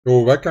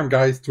So welcome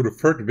guys to the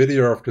third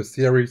video of the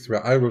series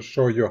where I will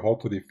show you how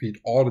to defeat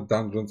all the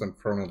dungeons in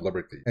Throne and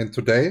Liberty. And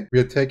today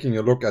we are taking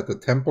a look at the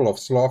Temple of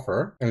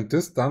Slaughter, and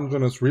this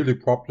dungeon is really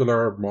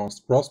popular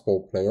amongst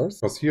crossbow players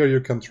because here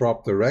you can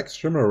drop the Rex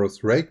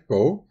Chimerus Rake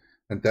Bow,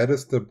 and that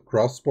is the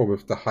crossbow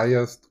with the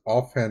highest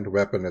offhand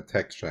weapon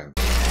attack chance.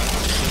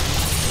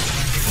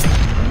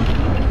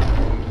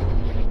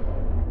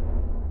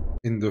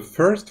 In the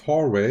first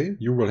hallway,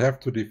 you will have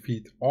to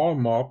defeat all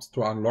mobs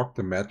to unlock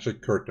the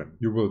magic curtain.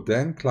 You will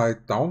then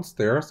glide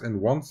downstairs, and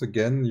once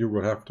again you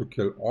will have to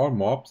kill all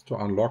mobs to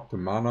unlock the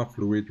mana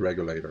fluid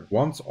regulator.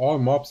 Once all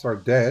mobs are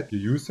dead, you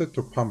use it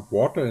to pump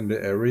water in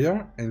the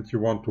area, and you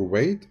want to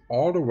wait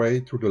all the way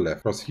to the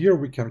left. Because here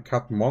we can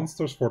cut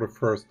monsters for the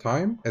first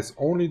time, as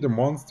only the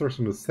monsters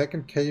in the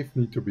second cave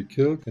need to be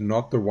killed and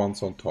not the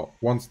ones on top.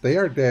 Once they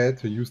are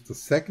dead, you use the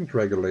second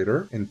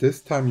regulator, and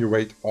this time you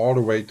wait all the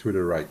way to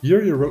the right.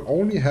 Here you will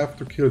only have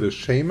to kill the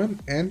shaman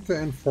and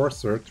the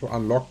enforcer to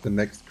unlock the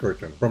next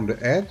curtain. From the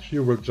edge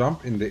you will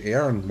jump in the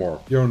air and more.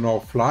 You are now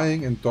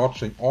flying and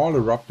dodging all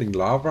erupting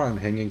lava and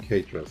hanging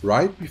cages.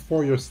 Right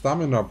before your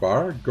stamina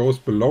bar goes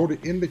below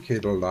the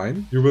indicator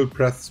line, you will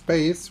press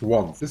space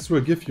once. This will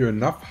give you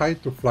enough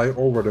height to fly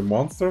over the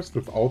monsters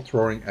without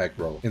throwing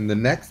aggro. In the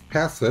next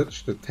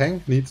passage, the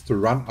tank needs to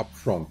run up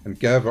front and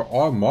gather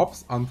all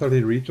mobs until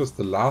he reaches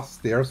the last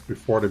stairs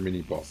before the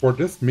mini-boss. For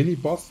this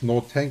mini-boss no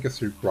tank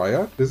is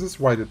required. This is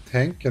why the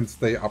tank can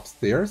stay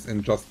upstairs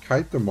and just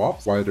kite the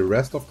mobs while the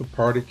rest of the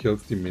party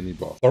kills the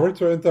mini-boss. Sorry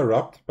to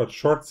interrupt, but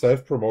short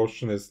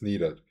self-promotion is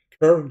needed.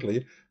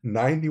 Currently,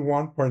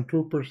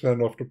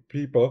 91.2% of the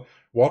people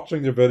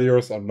watching the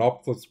videos are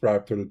not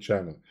subscribed to the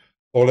channel.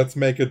 So let's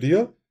make a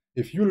deal.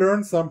 If you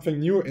learn something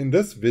new in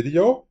this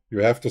video, you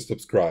have to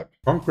subscribe.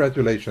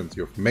 Congratulations,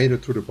 you've made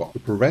it to the boss. To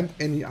prevent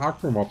any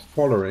Acro mobs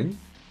following,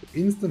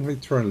 instantly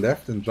turn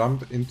left and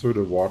jump into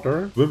the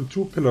water, swim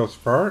 2 pillars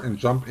far and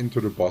jump into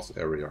the boss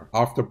area.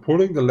 After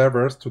pulling the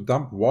levers to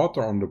dump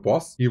water on the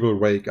boss, he will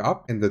wake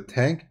up and the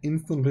tank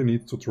instantly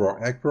needs to draw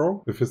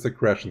aggro with his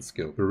aggression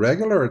skill. The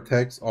regular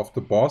attacks of the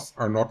boss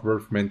are not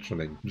worth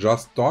mentioning.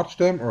 Just dodge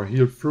them or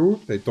heal through,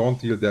 they don't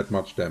deal that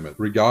much damage.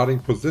 Regarding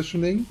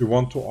positioning, you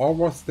want to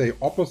always stay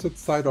opposite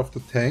side of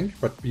the tank,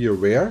 but be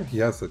aware he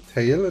has a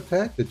tail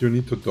attack that you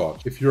need to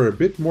dodge. If you're a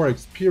bit more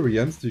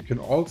experienced, you can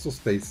also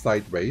stay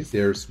sideways.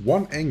 There's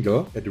one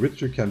angle at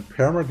which you can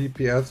perma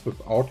DPS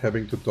without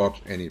having to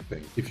dodge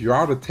anything. If you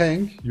are the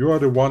tank, you are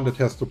the one that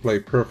has to play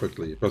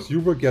perfectly, because you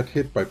will get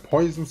hit by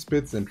poison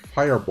spits and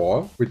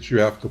fireball, which you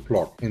have to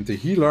block. And the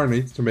healer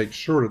needs to make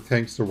sure the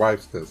tank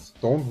survives this.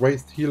 Don't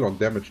waste heal on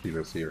damage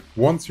dealers here.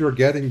 Once you're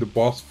getting the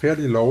boss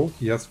fairly low,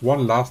 he has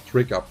one last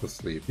trick up the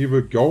sleeve. He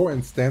will go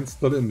and stand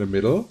still in the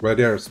middle, where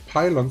there's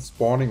pylons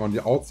spawning on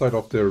the outside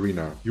of the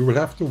arena. You will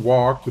have to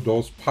walk to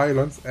those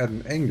pylons at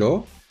an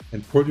angle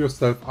and pull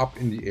yourself up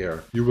in the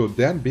air. You will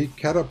then be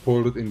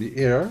catapulted in the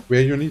air, where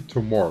you need to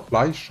morph.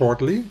 Fly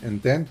shortly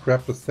and then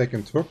grab the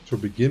second hook to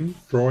begin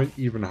throwing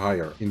even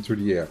higher into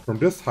the air. From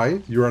this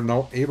height you are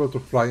now able to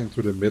fly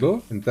into the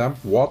middle and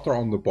dump water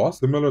on the boss,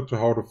 similar to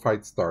how the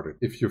fight started.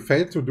 If you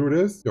fail to do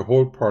this, your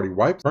whole party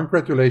wipes.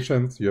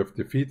 Congratulations, you have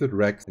defeated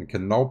Rex and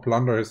can now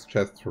plunder his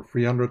chest for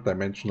 300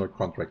 dimensional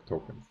contract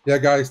tokens. Yeah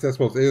guys, that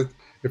was it.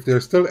 If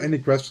there's still any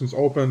questions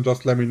open,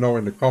 just let me know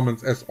in the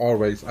comments. As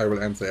always, I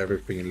will answer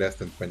everything in less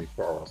than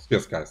 24 hours.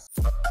 Cheers guys.